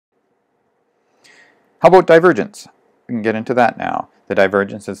How about divergence? We can get into that now. The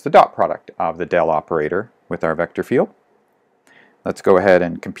divergence is the dot product of the del operator with our vector field. Let's go ahead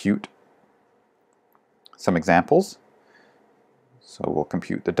and compute some examples. So we'll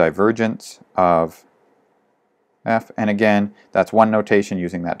compute the divergence of f, and again, that's one notation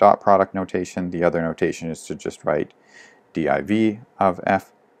using that dot product notation. The other notation is to just write div of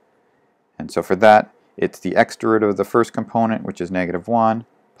f. And so for that, it's the x derivative of the first component, which is -1,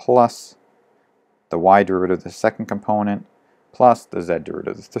 plus the y derivative of the second component, plus the z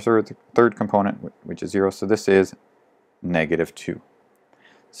derivative of the third component, which is 0. So this is -2.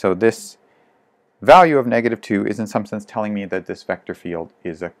 So this value of -2 is in some sense telling me that this vector field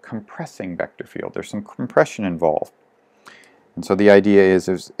is a compressing vector field. There's some compression involved. And so the idea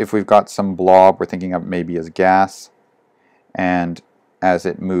is if we've got some blob, we're thinking of maybe as gas, and as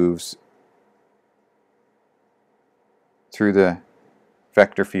it moves through the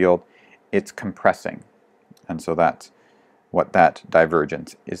vector field, it's compressing. And so that's what that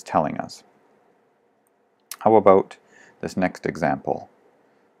divergence is telling us. How about this next example?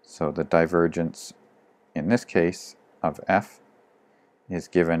 So the divergence in this case of f is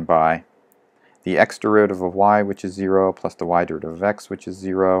given by the x derivative of y, which is 0, plus the y derivative of x, which is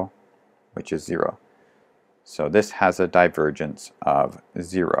 0, which is 0. So this has a divergence of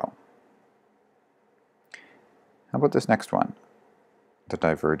 0. How about this next one? The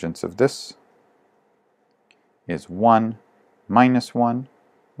divergence of this is 1 minus 1,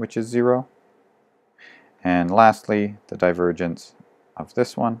 which is 0. And lastly, the divergence of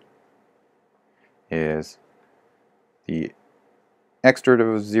this one is the x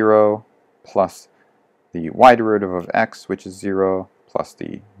derivative of 0 plus the y derivative of x, which is 0, plus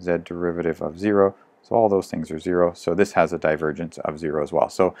the z derivative of 0. So all those things are 0. So this has a divergence of 0 as well.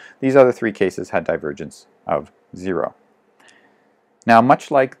 So these other three cases had divergence of 0. Now, much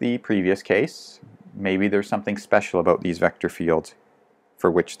like the previous case, maybe there's something special about these vector fields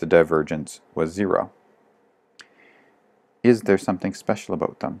for which the divergence was 0. Is there something special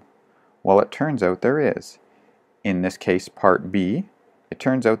about them? Well, it turns out there is. In this case, part B, it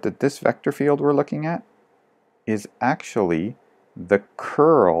turns out that this vector field we're looking at is actually the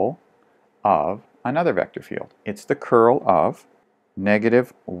curl of another vector field. It's the curl of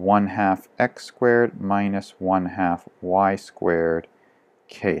 -1/2 x squared minus 1/2 y squared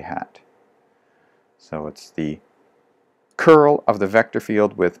k hat. So it's the curl of the vector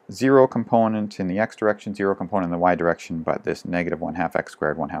field with 0 component in the x direction, 0 component in the y direction, but this -1/2 x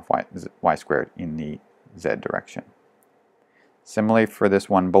squared, 1/2 y squared in the z direction. Similarly for this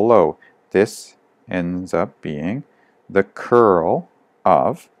one below, this ends up being the curl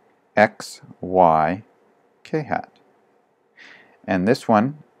of x, y, k hat. And this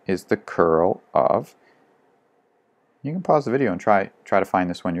one is the curl of, you can pause the video and try to find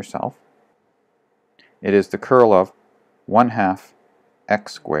this one yourself. It is the curl of 1/2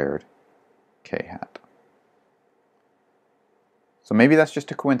 x squared k hat. So maybe that's just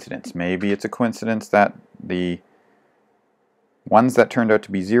a coincidence. Maybe it's a coincidence that the ones that turned out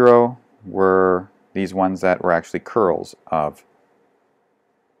to be 0 were these ones that were actually curls of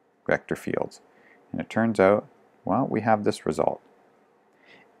vector fields. And it turns out, well, we have this result.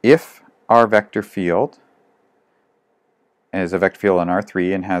 If our vector field is a vector field in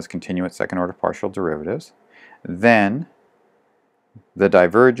R3 and has continuous second order partial derivatives, then the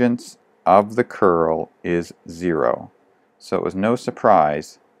divergence of the curl is 0. So it was no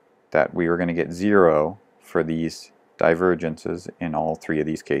surprise that we were going to get 0 for these divergences in all three of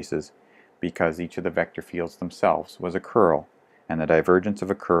these cases, because each of the vector fields themselves was a curl, and the divergence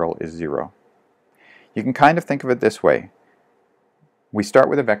of a curl is 0. You can kind of think of it this way. We start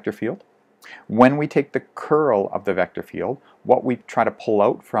with a vector field. When we take the curl of the vector field, what we try to pull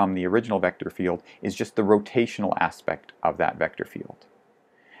out from the original vector field is just the rotational aspect of that vector field.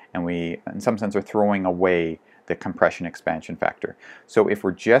 And we, in some sense, are throwing away the compression expansion factor. So if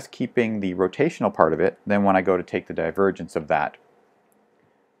we're just keeping the rotational part of it, then when I go to take the divergence of that,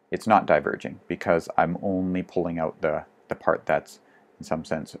 it's not diverging, because I'm only pulling out the part that's, in some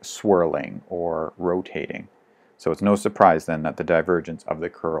sense, swirling or rotating. So it's no surprise then that the divergence of the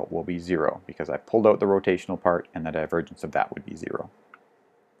curl will be 0, because I pulled out the rotational part and the divergence of that would be 0.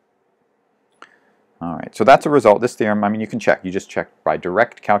 Alright, so that's a result. This theorem, I mean, you can check. You just check by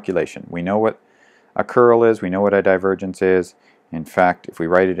direct calculation. We know what a curl is, we know what a divergence is. In fact, if we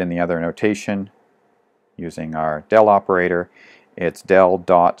write it in the other notation using our del operator, it's del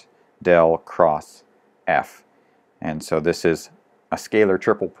dot del cross f. And so this is a scalar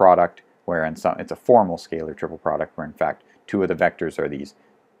triple product, where it's a formal scalar triple product, where in fact two of the vectors are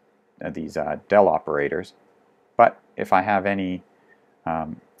these del operators. But if I have any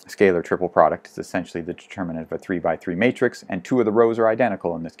scalar triple product is essentially the determinant of a 3 by 3 matrix, and 2 of the rows are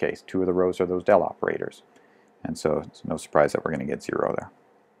identical in this case. 2 of the rows are those del operators. And so it's no surprise that we're going to get 0 there.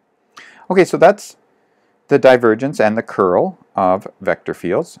 Okay, so that's the divergence and the curl of vector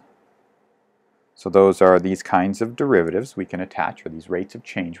fields. So those are these kinds of derivatives we can attach, or these rates of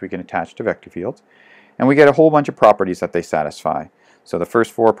change we can attach to vector fields. And we get a whole bunch of properties that they satisfy. So the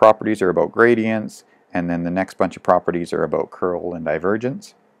first 4 properties are about gradients, and then the next bunch of properties are about curl and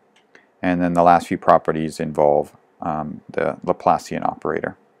divergence. And then the last few properties involve the Laplacian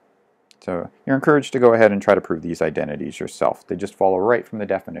operator. So you're encouraged to go ahead and try to prove these identities yourself. They just follow right from the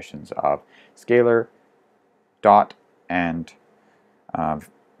definitions of scalar, dot, and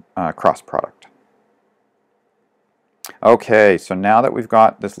cross product. Okay, so now that we've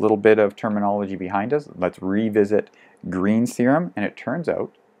got this little bit of terminology behind us, let's revisit Green's theorem. And it turns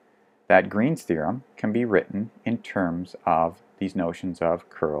out that Green's theorem can be written in terms of these notions of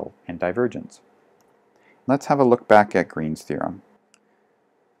curl and divergence. Let's have a look back at Green's theorem.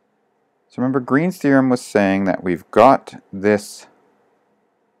 So remember, Green's theorem was saying that we've got this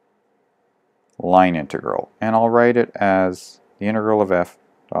line integral, and I'll write it as the integral of f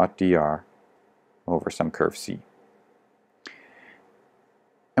dot dr over some curve C.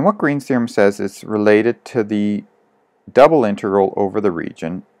 And what Green's theorem says is related to the double integral over the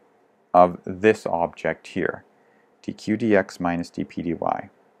region of this object here, dq dx minus dp dy.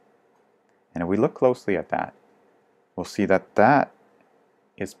 And if we look closely at that, we'll see that that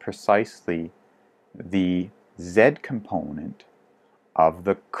is precisely the z component of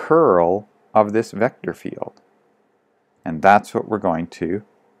the curl of this vector field. And that's what we're going to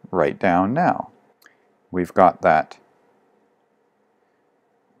write down now. We've got that.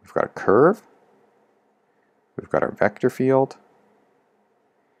 We've got a curve. We've got our vector field.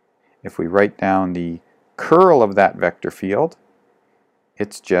 If we write down the curl of that vector field,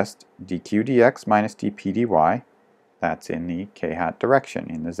 it's just dq dx minus dp dy. That's in the k hat direction,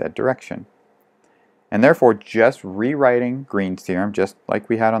 in the z direction. And therefore, just rewriting Green's theorem, just like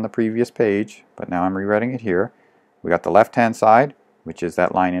we had on the previous page, but now I'm rewriting it here. We got the left-hand side, which is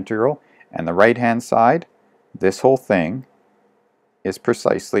that line integral, and the right-hand side, this whole thing, is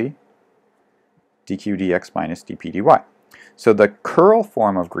precisely dq dx minus dp dy. So the curl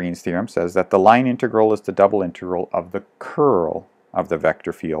form of Green's theorem says that the line integral is the double integral of the curl of the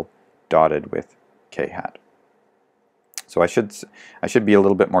vector field dotted with k hat. So I should be a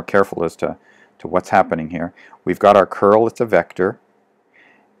little bit more careful as to what's happening here. We've got our curl, it's a vector.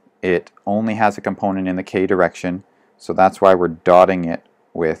 It only has a component in the k direction, so that's why we're dotting it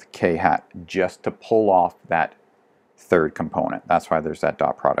with k hat, just to pull off that third component. That's why there's that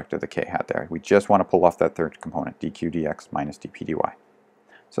dot product of the k hat there. We just want to pull off that third component, dq dx minus dp dy.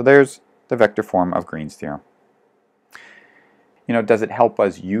 So there's the vector form of Green's theorem. You know, does it help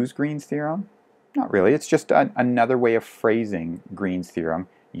us use Green's theorem? Not really. It's just another way of phrasing Green's theorem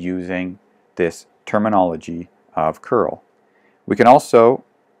using this terminology of curl. We can also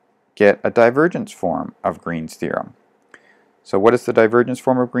get a divergence form of Green's theorem. So what is the divergence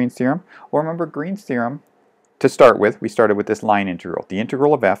form of Green's theorem? Well, remember Green's theorem, to start with, we started with this line integral, the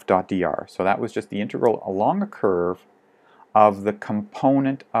integral of f dot dr. So that was just the integral along a curve of the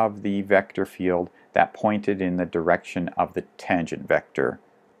component of the vector field that pointed in the direction of the tangent vector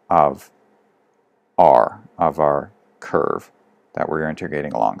of r, of our curve that we're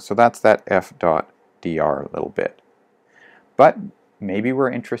integrating along. So that's that f dot dr a little bit. But maybe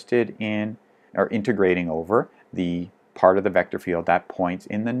we're interested in, or integrating over, the part of the vector field that points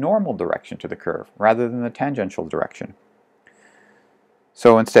in the normal direction to the curve rather than the tangential direction.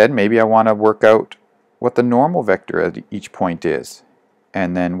 So instead, maybe I want to work out what the normal vector at each point is.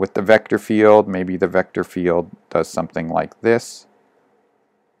 And then with the vector field, maybe the vector field does something like this.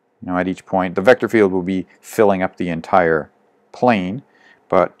 You know, at each point, the vector field will be filling up the entire plane,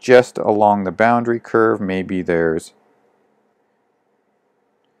 but just along the boundary curve, maybe there's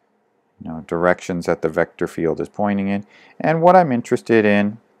directions that the vector field is pointing in. And what I'm interested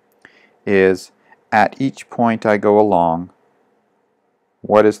in is at each point I go along,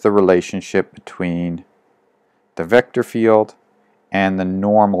 what is the relationship between the vector field and the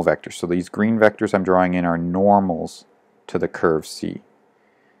normal vector. So these green vectors I'm drawing in are normals to the curve C.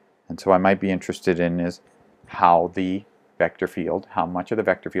 And so I might be interested in is how the vector field, how much of the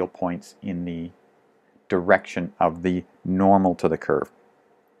vector field points in the direction of the normal to the curve.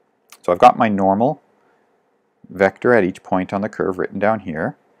 So I've got my normal vector at each point on the curve written down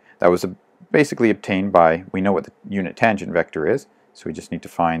here. That was basically obtained by, we know what the unit tangent vector is, so we just need to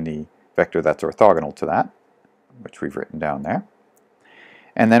find the vector that's orthogonal to that, which we've written down there.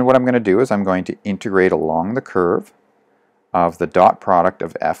 And then what I'm going to do is I'm going to integrate along the curve of the dot product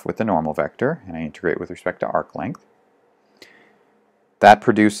of f with the normal vector, and I integrate with respect to arc length. That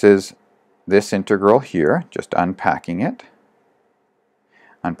produces this integral here, just unpacking it.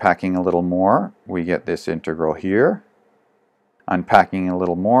 Unpacking a little more, we get this integral here. Unpacking a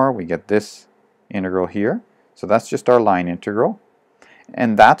little more, we get this integral here. So that's just our line integral.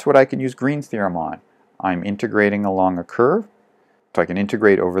 And that's what I can use Green's theorem on. I'm integrating along a curve, so I can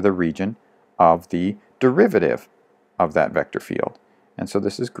integrate over the region of the derivative of that vector field. And so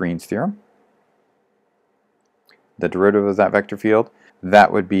this is Green's theorem. The derivative of that vector field,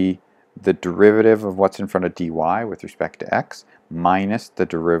 that would be the derivative of what's in front of dy with respect to x minus the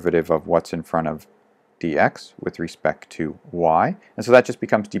derivative of what's in front of dx with respect to y. And so that just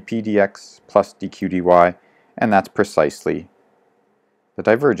becomes dp dx plus dq dy, and that's precisely the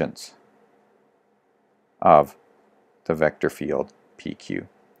divergence of the vector field PQ.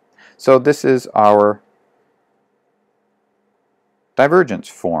 So this is our divergence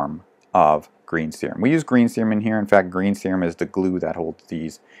form of Green's theorem. We use Green's theorem in here. In fact, Green's theorem is the glue that holds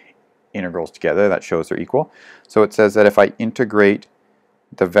these integrals together, that shows they're equal. So it says that if I integrate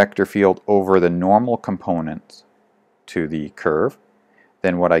the vector field over the normal components to the curve,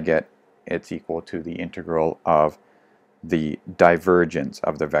 then what I get, it's equal to the integral of the divergence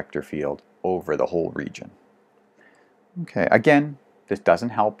of the vector field over the whole region. Okay, again, this doesn't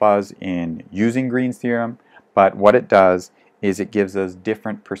help us in using Green's theorem, but what it does is it gives us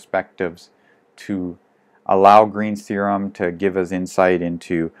different perspectives to allow Green's theorem to give us insight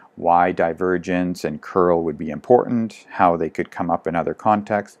into why divergence and curl would be important, how they could come up in other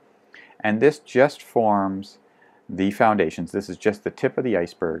contexts. And this just forms the foundations. This is just the tip of the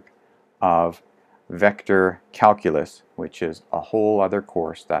iceberg of vector calculus, which is a whole other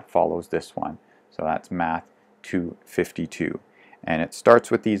course that follows this one. So that's Math 252. And it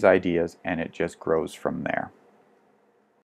starts with these ideas and it just grows from there.